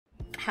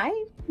Hi.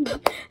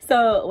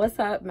 So what's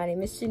up? My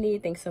name is Jeannie.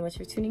 Thanks so much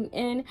for tuning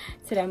in.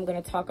 Today I'm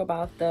going to talk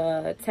about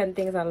the 10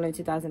 things I learned in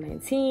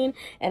 2019.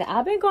 And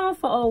I've been gone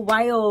for a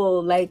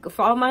while. Like,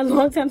 for all my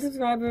long-time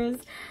subscribers,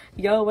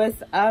 yo,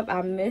 what's up?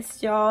 I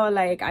missed y'all.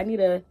 Like, I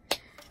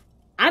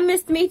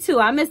missed me too.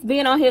 I missed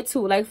being on here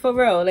too. Like, for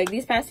real. Like,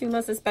 these past few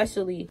months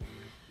especially.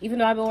 Even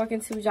though I've been working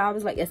 2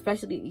 jobs, like,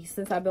 especially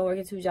since I've been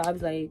working 2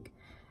 jobs, like,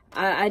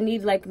 I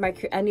need like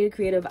I need a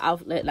creative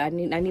outlet. I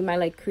need my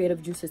like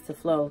creative juices to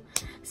flow.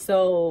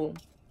 So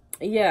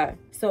yeah,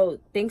 so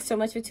thanks so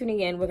much for tuning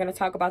in. We're gonna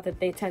talk about the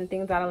 10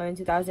 things that I learned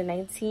in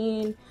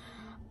 2019.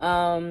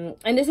 And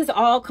this is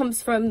all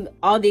comes from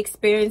all the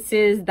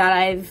experiences that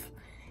I've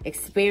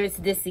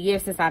experienced this year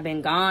since I've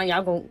been gone.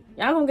 Y'all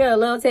gonna get a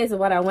little taste of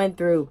what I went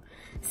through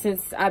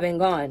since I've been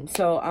gone.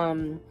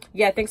 So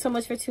yeah, thanks so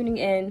much for tuning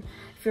in.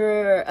 If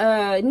you're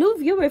a new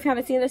viewer, if you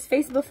haven't seen this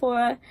face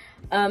before,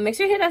 make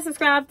sure you hit that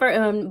subscribe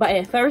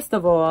button first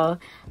of all.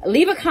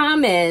 Leave a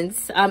comment.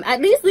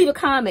 At least leave a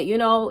comment, you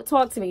know,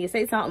 talk to me,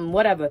 say something,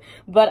 whatever.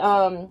 But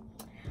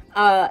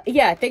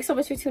yeah, thanks so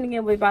much for tuning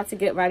in. We're about to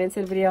get right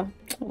into the video,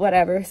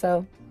 whatever.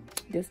 So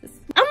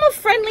I'm a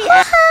friendly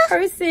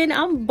person.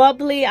 I'm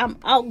bubbly, I'm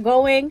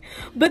outgoing,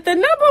 but the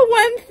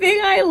 #1 thing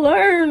I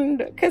learned,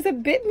 because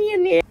it bit me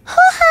in the ear,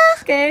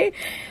 okay,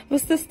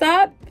 was to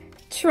stop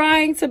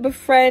trying to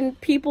befriend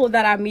people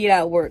that I meet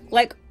at work.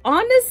 Like,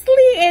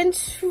 honestly and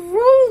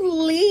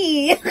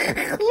truly, like,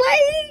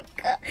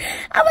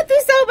 I went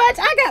through so much.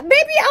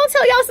 Maybe I'll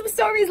tell y'all some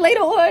stories later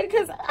on,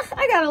 because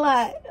I got a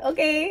lot,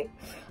 okay?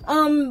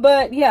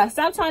 But yeah,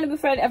 stop trying to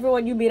befriend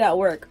everyone you meet at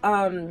work.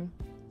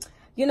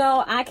 You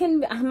know,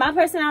 my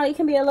personality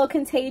can be a little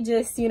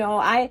contagious, you know.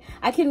 I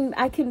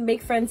can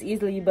make friends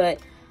easily, but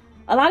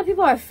a lot of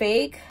people are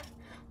fake.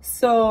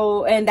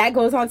 So, and that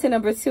goes on to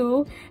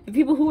 #2, the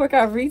people who work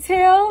at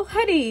retail,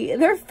 honey,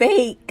 they're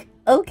fake,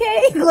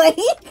 okay? Like,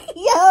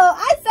 yo,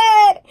 I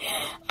said,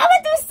 I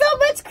went through so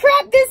much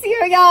crap this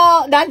year,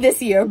 y'all. Not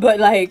this year, but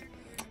like,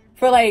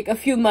 for like a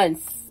few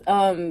months,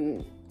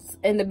 in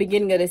the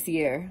beginning of this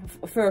year,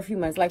 for a few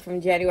months, like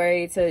from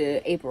January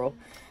to April.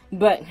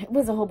 But it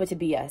was a whole bunch of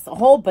BS, a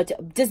whole bunch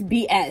of just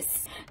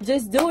BS.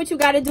 Just do what you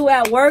gotta do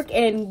at work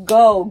and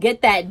go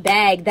get that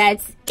bag.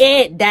 That's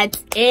it.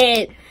 That's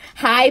it.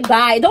 Hi,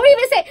 bye. Don't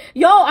even say,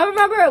 yo, I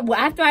remember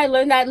after I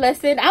learned that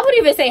lesson, I wouldn't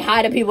even say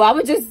hi to people. I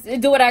would just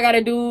do what I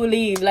gotta do,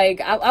 leave.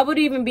 Like, I would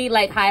even be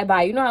like, hi,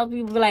 bye. You know how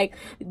people be like,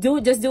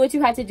 just do what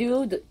you have to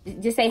do.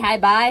 Just say hi,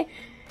 bye.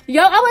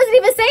 Yo, I wasn't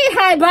even saying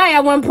hi, bye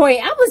at one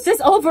point. I was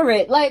just over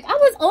it. Like, I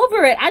was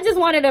over it. I just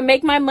wanted to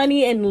make my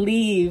money and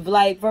leave.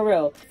 Like, for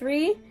real.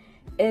 3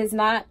 is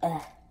not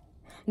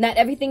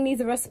everything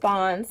needs a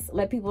response.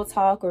 Let people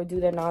talk or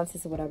do their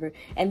nonsense or whatever.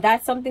 And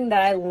that's something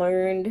that I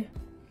learned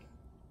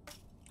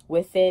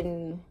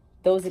within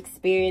those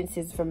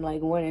experiences from like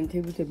 1 and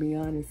 2, to be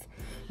honest.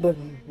 But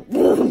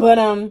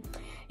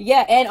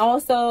yeah, and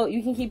also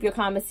you can keep your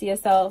comments to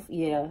yourself.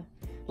 Yeah,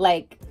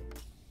 like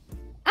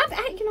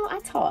I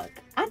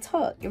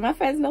talk, and my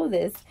friends know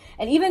this.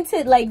 And even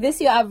to like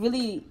this year, I've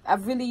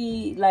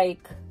really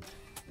like,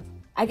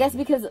 I guess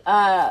because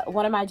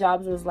one of my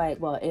jobs was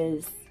like, well,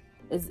 is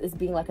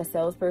being like a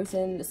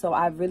salesperson, so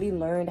I've really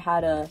learned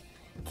how to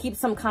keep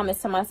some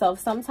comments to myself.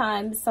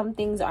 Sometimes some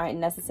things aren't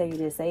necessary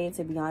to say,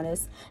 to be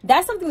honest.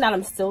 That's something that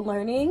I'm still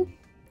learning.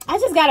 I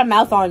just got a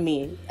mouth on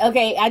me,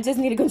 okay? I just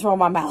need to control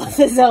my mouth.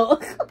 So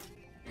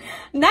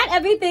not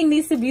everything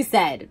needs to be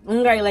said,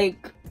 okay?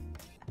 Like,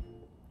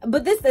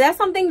 but that's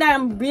something that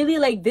I'm really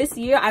like, this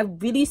year I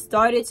really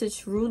started to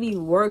truly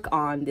work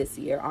on this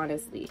year,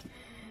 honestly,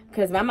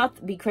 because my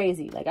mouth be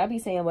crazy. Like, I be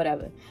saying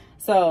whatever.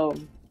 So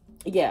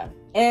yeah,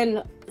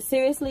 and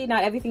seriously,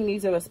 not everything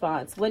needs a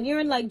response. When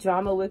you're in like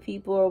drama with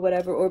people or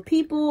whatever, or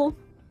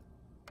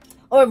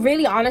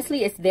really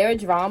honestly, it's their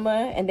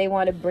drama and they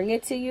want to bring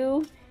it to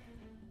you,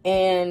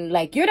 and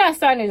like, you're not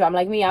starting a drama.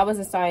 Like me, I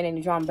wasn't starting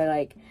any drama, but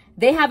like,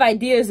 they have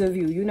ideas of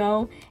you, you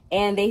know,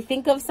 and they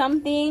think of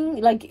something.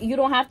 Like, you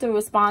don't have to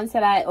respond to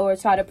that or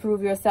try to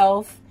prove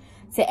yourself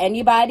to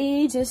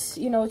anybody. Just,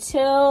 you know,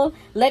 chill,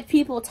 let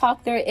people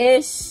talk their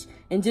ish,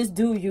 and just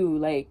do you.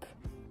 Like,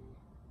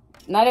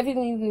 not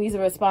everything needs a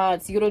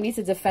response. You don't need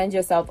to defend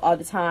yourself all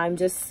the time.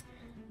 Just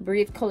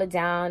breathe, cool it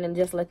down, and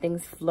just let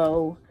things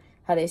flow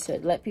how they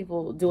should. Let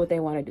people do what they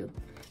want to do.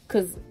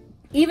 Because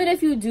even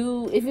if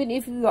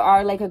you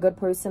are like a good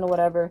person or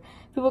whatever,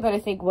 people are going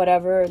to think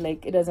whatever.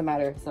 Like, it doesn't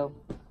matter. So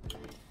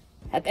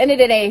at the end of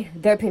the day,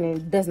 their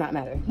opinion does not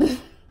matter.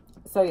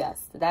 So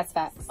yes, that's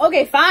facts.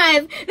 Okay,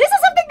 5. This is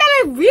something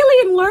that I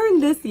really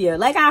learned this year.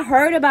 Like, I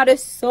heard about it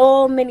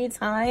so many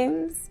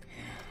times,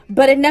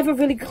 but it never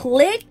really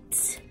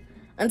clicked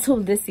until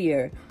this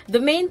year. The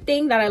main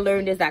thing that I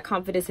learned is that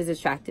confidence is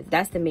attractive.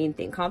 That's the main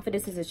thing.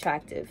 Confidence is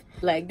attractive.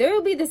 Like, there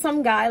will be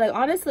some guy, like,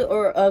 honestly,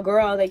 or a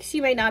girl, like,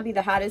 she may not be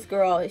the hottest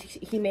girl,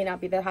 he may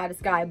not be the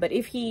hottest guy, but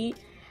if he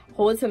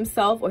holds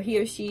himself, or he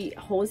or she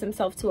holds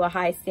himself to a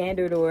high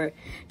standard, or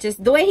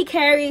just the way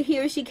he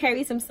or she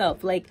carries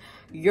himself, like,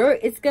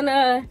 it's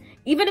gonna,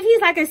 even if he's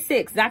like a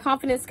 6, that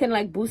confidence can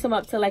like boost him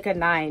up to like a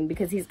 9,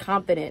 because he's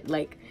confident.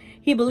 Like,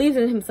 he believes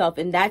in himself,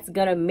 and that's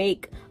gonna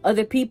make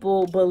other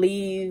people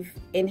believe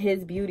in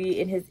his beauty,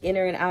 in his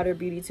inner and outer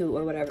beauty too,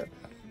 or whatever,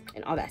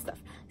 and all that stuff.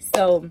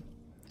 So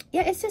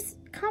yeah, it's just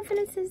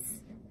confidence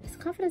is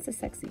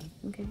sexy.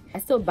 Okay, I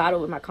still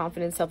battle with my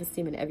confidence,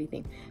 self-esteem, and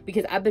everything,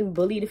 because I've been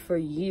bullied for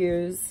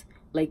years,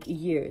 like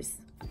years.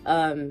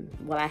 Well,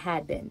 I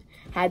had been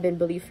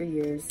bullied for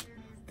years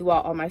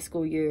throughout all my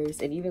school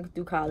years, and even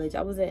through college.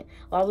 I was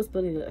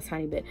bullied a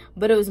tiny bit,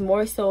 but it was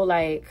more so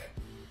like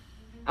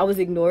I was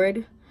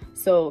ignored.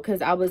 So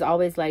because I was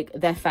always like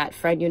that fat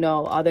friend, you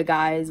know, other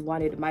guys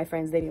wanted my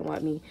friends, they didn't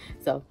want me.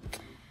 So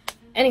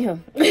anyhow,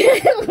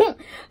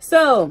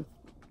 so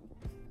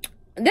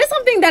there's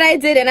something that I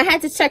did and I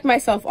had to check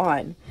myself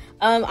on.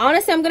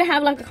 Honestly, I'm gonna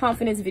have like a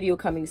confidence video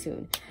coming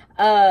soon.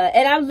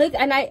 And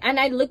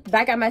I looked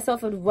back at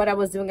myself and what I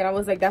was doing, and I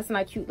was like, that's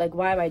not cute. Like,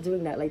 why am I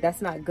doing that? Like,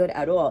 that's not good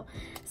at all.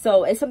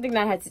 So it's something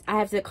that I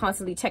have to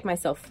constantly check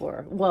myself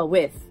for. I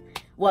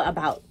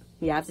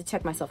have to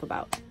check myself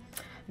about,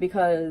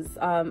 because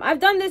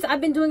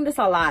I've been doing this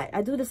a lot.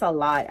 I do this a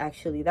lot,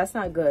 actually. That's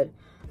not good.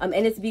 And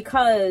it's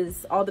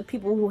because all the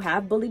people who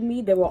have bullied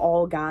me, they were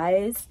all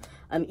guys.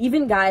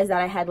 Even guys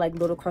that I had like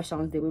little crush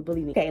on, they would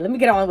bully me. Okay, let me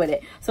get on with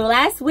it. So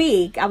last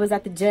week I was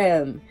at the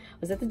gym.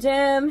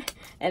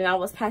 And I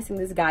was passing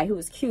this guy who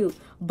was cute,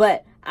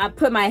 but I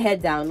put my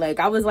head down. Like,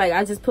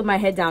 I just put my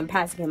head down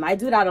passing him. I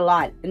do that a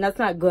lot, and that's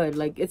not good.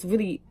 Like,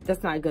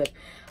 that's not good.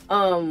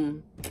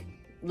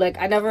 Like,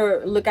 I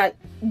never look at,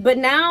 but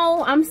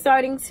now I'm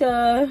starting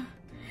to,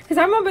 because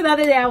I remember the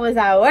other day I was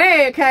at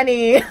work,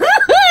 honey.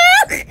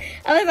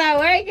 I was at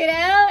work, you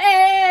know,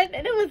 and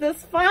it was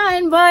this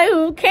fine boy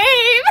who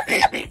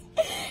came.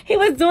 He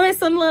was doing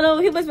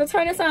he was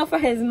returning something for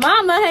his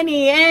mama,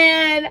 honey,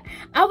 and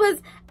I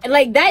was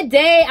like, that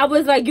day I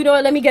was like, you know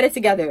what, let me get it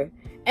together.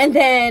 And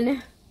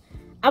then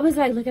I was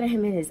like looking at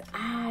him in his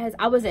eyes.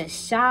 I wasn't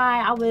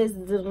shy.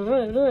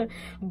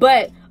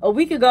 But a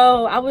week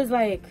ago I was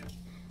like,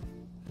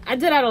 I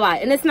did that a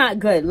lot, and it's not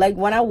good. Like,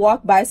 when I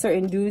walk by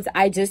certain dudes,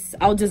 I'll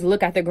just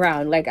look at the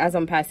ground, like, as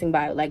I'm passing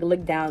by, like,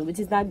 look down,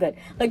 which is not good.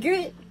 Like,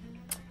 as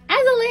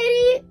a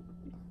lady,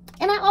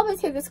 and I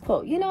always hear this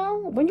quote, you know,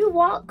 when you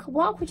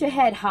walk with your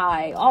head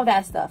high, all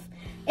that stuff.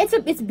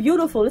 It's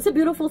beautiful. It's a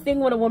beautiful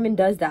thing when a woman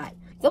does that.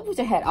 Don't put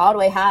your head all the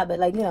way high, but,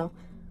 like, you know,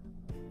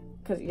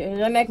 because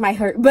your neck might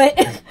hurt.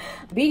 But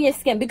be in your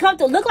skin. Be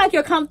comfortable. Look like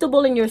you're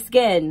comfortable in your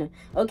skin.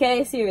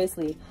 Okay?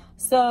 Seriously.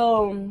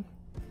 So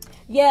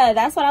yeah,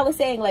 that's what I was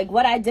saying. Like,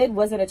 what I did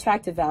wasn't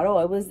attractive at all.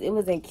 It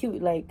wasn't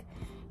cute. Like,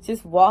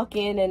 just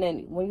walking, and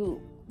then when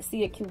you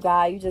see a cute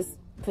guy, you just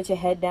put your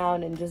head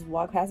down and just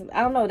walk past him.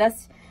 I don't know.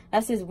 That's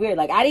just weird.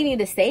 Like, I didn't need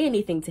to say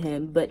anything to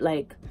him, but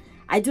like,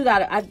 I do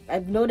that.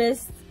 I've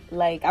noticed.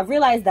 Like, I've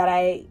realized that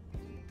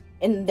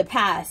in the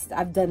past,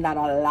 I've done that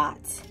a lot.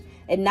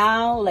 And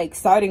now, like,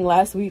 starting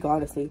last week,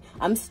 honestly,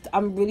 I'm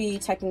really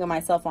checking on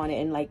myself on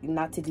it, and like,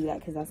 not to do that,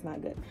 because that's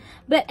not good.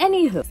 But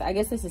anywho, I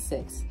guess this is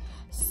 6.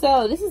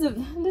 So this is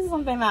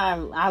something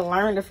that I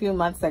learned a few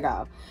months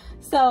ago.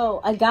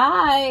 So a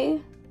guy,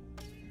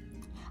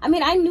 I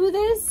mean, I knew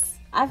this,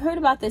 I've heard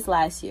about this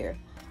last year,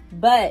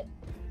 but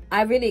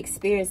I really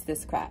experienced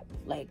this crap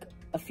like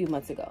a few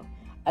months ago.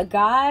 A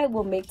guy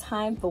will make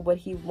time for what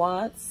he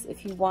wants. If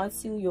he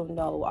wants to, you'll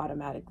know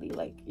automatically.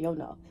 Like, you'll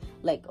know.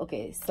 Like,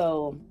 okay,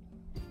 so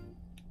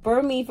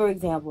for me, for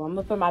example, I'm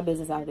gonna put my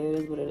business out there. It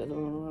is what it is.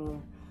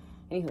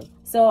 Anywho,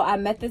 so I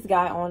met this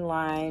guy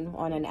online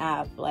on an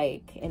app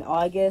like in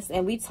August,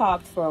 and we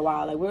talked for a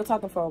while. Like, we were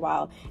talking for a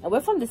while, and we're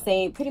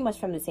pretty much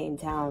from the same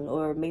town,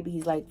 or maybe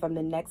he's like from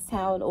the next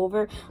town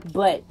over,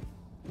 but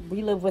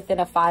we live within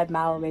a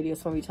 5-mile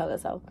radius from each other,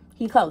 so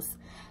he close.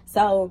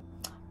 So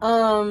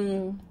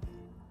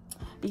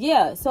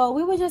yeah, so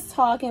we were just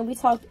talking. We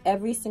talked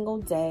every single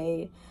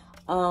day.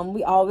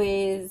 We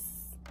always,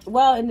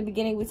 well, in the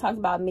beginning we talked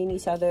about meeting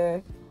each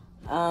other,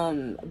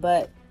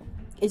 but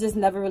it just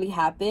never really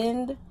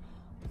happened.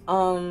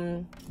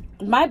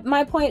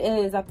 My point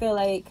is, I feel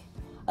like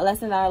a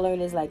lesson that I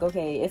learned is like,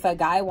 okay, if a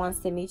guy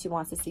wants to meet you,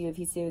 wants to see you, if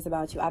he's serious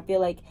about you, I feel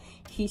like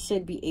he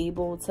should be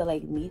able to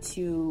like meet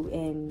you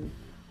and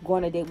go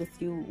on a date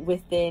with you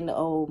within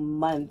a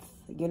month,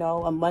 you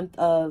know, a month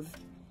of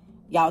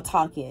y'all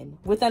talking,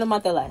 within a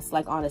month or less,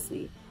 like,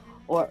 honestly,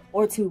 or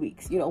 2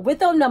 weeks, you know,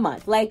 within a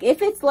month. Like,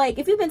 if it's like,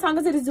 if you've been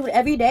talking to this dude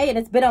every day and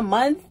it's been a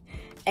month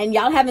and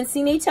y'all haven't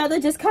seen each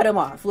other, just cut him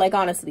off. Like,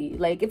 honestly,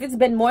 like, if it's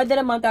been more than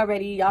a month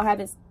already, y'all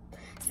haven't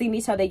seen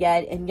each other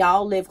yet, and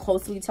y'all live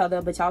close to each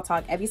other, but y'all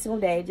talk every single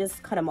day,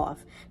 just cut him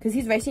off, because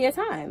he's wasting your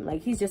time.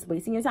 Like, he's just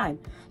wasting your time.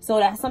 So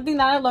that's something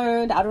that I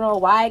learned. I don't know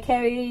why I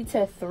carried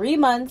to 3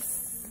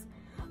 months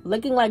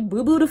looking like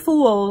boo-boo the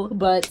fool,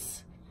 but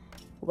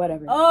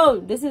whatever. Oh,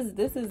 this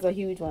is a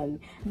huge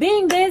one.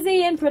 Being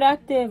busy and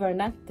productive are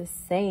not the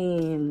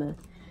same.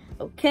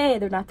 Okay,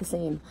 they're not the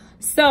same.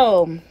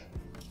 So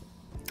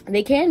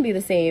they can be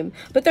the same,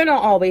 but they're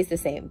not always the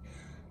same.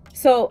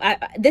 So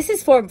this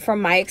is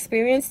from my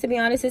experience, to be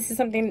honest. This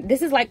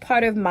is like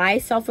part of my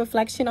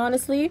self-reflection,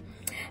 honestly,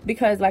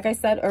 because like I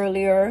said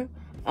earlier,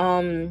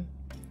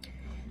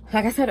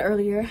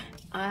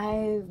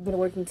 I've been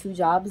working 2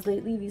 jobs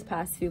lately these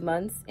past few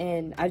months,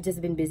 and I've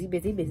just been busy.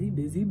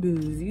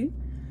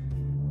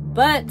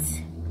 But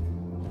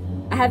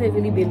I haven't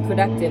really been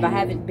productive. I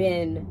haven't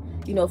been,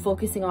 you know,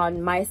 focusing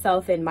on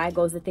myself and my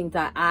goals, the things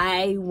that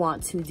I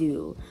want to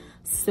do.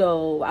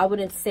 So I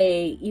wouldn't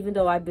say, even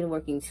though I've been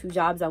working 2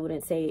 jobs, I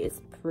wouldn't say it's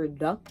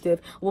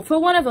productive. Well, for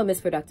one of them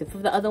it's productive. For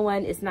the other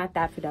one, it's not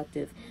that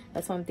productive.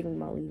 That's why I'm thinking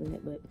about leaving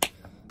it, but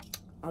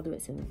I'll do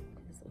it soon.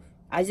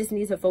 I just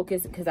need to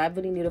focus, because I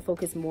really need to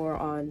focus more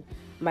on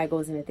my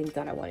goals and the things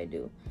that I want to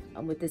do.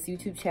 With this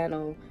YouTube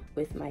channel,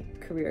 with my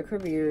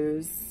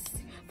careers,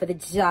 for the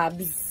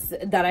jobs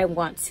that I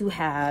want to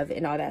have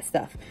and all that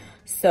stuff.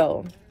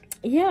 So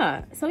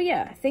yeah,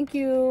 thank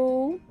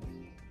you.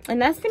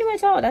 And that's pretty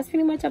much all. That's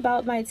pretty much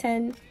about my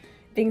 10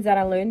 things that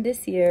I learned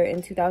this year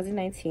in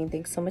 2019.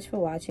 Thanks so much for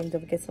watching.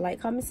 Don't forget to like,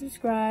 comment,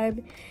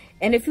 subscribe.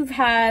 And if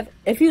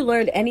you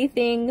learned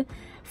anything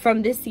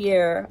from this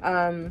year,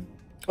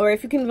 or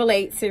if you can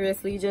relate,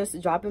 seriously, just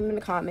drop them in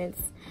the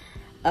comments.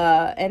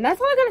 And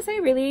that's all I gotta say,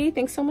 really.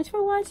 Thanks so much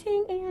for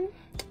watching, and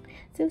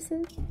see you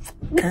soon.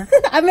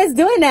 I miss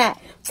doing that.